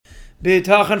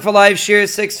B'tachan for Life, Shir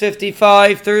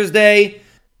 655, Thursday,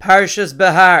 Parshas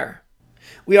Behar.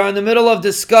 We are in the middle of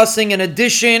discussing an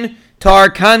addition to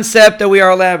our concept that we are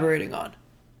elaborating on.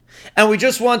 And we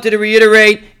just wanted to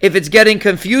reiterate, if it's getting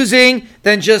confusing,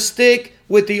 then just stick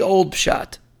with the old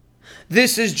pshat.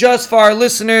 This is just for our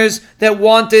listeners that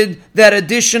wanted that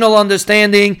additional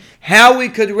understanding, how we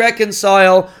could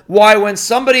reconcile why when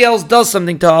somebody else does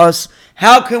something to us,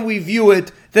 how can we view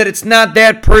it that it's not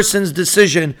that person's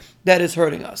decision that is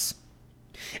hurting us.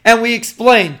 And we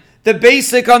explain, the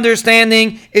basic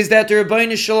understanding is that the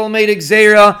Rebbeinu Shalom made a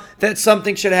gzeira that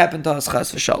something should happen to us,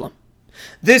 chas v'shalom.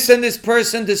 This and this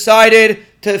person decided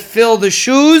to fill the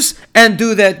shoes and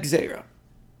do that gzeira.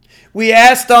 We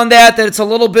asked on that it's a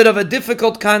little bit of a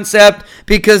difficult concept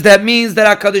because that means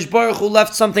that HaKadosh Baruch Hu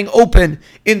left something open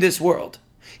in this world.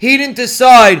 He didn't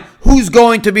decide who's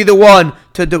going to be the one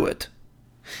to do it.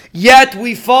 Yet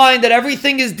we find that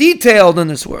everything is detailed in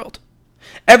this world.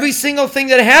 Every single thing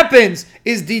that happens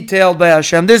is detailed by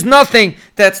Hashem. There's nothing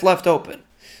that's left open.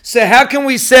 So how can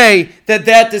we say that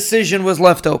that decision was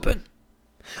left open?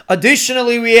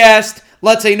 Additionally, we asked,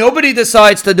 let's say nobody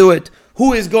decides to do it.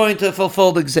 Who is going to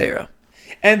fulfill the Gzeira?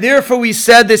 And therefore we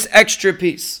said this extra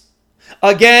piece.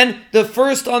 Again, the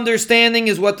first understanding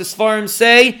is what the Sfarim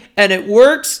say, and it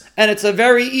works, and it's a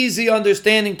very easy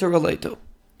understanding to relate to.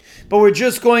 But we're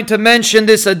just going to mention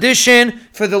this addition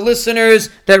for the listeners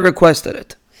that requested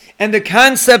it. And the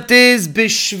concept is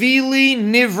Bishvili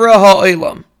Nivra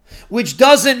Ha'olam, which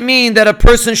doesn't mean that a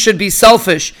person should be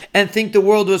selfish and think the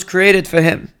world was created for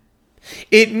him.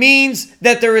 It means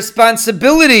that the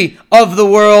responsibility of the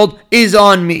world is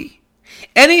on me.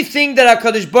 Anything that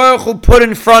HaKadosh Baruch Hu put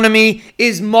in front of me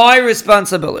is my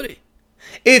responsibility.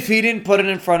 If he didn't put it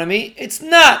in front of me, it's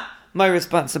not my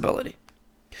responsibility.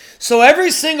 So every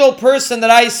single person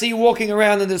that I see walking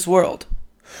around in this world,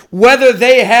 whether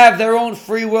they have their own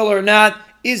free will or not,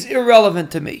 is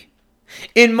irrelevant to me.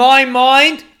 In my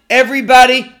mind,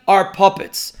 everybody are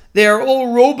puppets. They are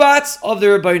all robots of the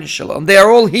Rebbeinu Shalom. They are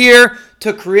all here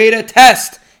to create a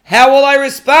test. How will I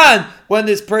respond when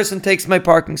this person takes my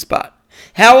parking spot?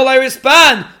 How will I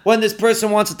respond when this person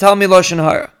wants to tell me Lashon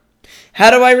Hara? How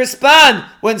do I respond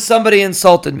when somebody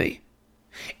insulted me?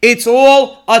 It's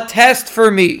all a test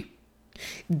for me.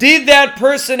 Did that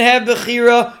person have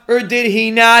Bechira or did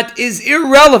he not is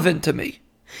irrelevant to me.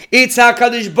 It's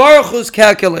HaKadosh Baruch Hu's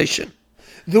calculation.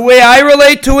 The way I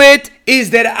relate to it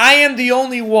is that I am the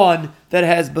only one that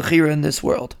has Bechira in this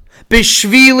world.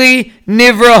 Bishvili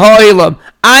Nivra Ha'olam.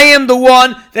 I am the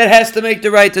one that has to make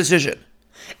the right decision.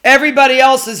 Everybody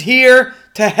else is here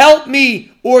to help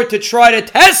me or to try to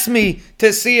test me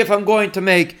to see if I'm going to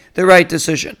make the right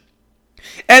decision.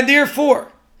 And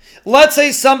therefore, let's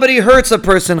say somebody hurts a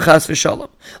person, chas v'shalom.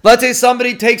 Let's say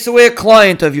somebody takes away a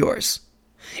client of yours.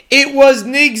 It was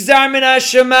nigzar min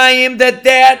hashamayim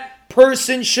that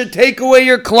person should take away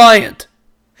your client.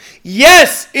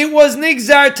 Yes, it was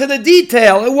nigzar to the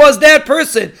detail. It was that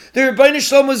person. The Rebbeinu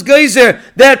Shalom was geyser.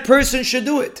 That person should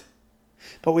do it.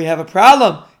 But we have a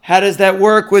problem. How does that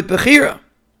work with Bechira?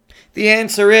 The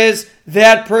answer is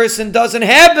that person doesn't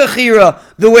have Bechira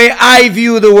the way I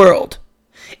view the world.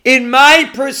 In my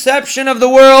perception of the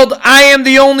world, I am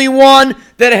the only one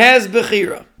that has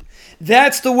Bechira.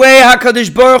 That's the way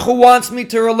HaKadosh Baruch Hu wants me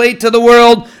to relate to the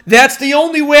world. That's the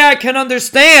only way I can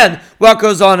understand what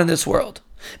goes on in this world.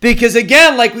 Because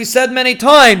again, like we said many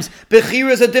times,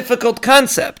 Bechira is a difficult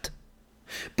concept.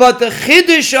 But the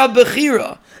Chiddush of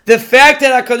Bechira, the fact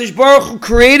that HaKadosh Baruch Hu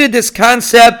created this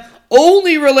concept,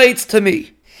 only relates to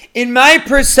me. In my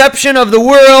perception of the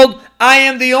world, I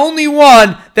am the only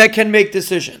one that can make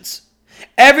decisions.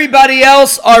 Everybody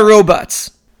else are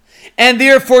robots. And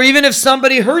therefore, even if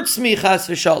somebody hurts me, chas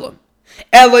v'shalom,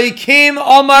 Elokim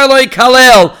Omar Lo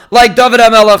Kalel, like David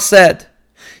HaMelech said.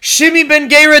 Shimi ben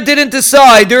Gera didn't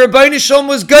decide. The Rebbeinu Shalom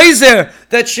was geyser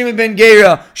that Shimi ben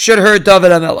Gera should hurt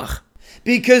David HaMelech.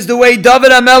 Because the way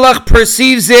David HaMelech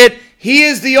perceives it, he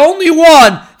is the only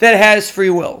one that has free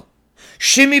will.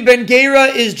 Shimi ben Gera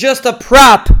is just a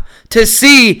prop to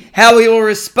see how he will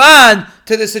respond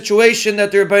to the situation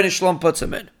that the Rebbeinu Shalom puts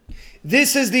him in.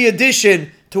 This is the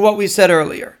addition to what we said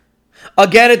earlier.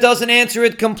 Again, it doesn't answer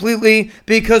it completely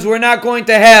because we're not going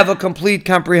to have a complete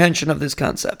comprehension of this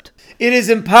concept. It is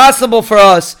impossible for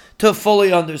us to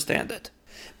fully understand it.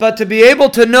 But to be able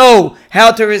to know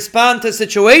how to respond to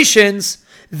situations,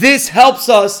 this helps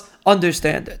us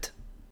understand it.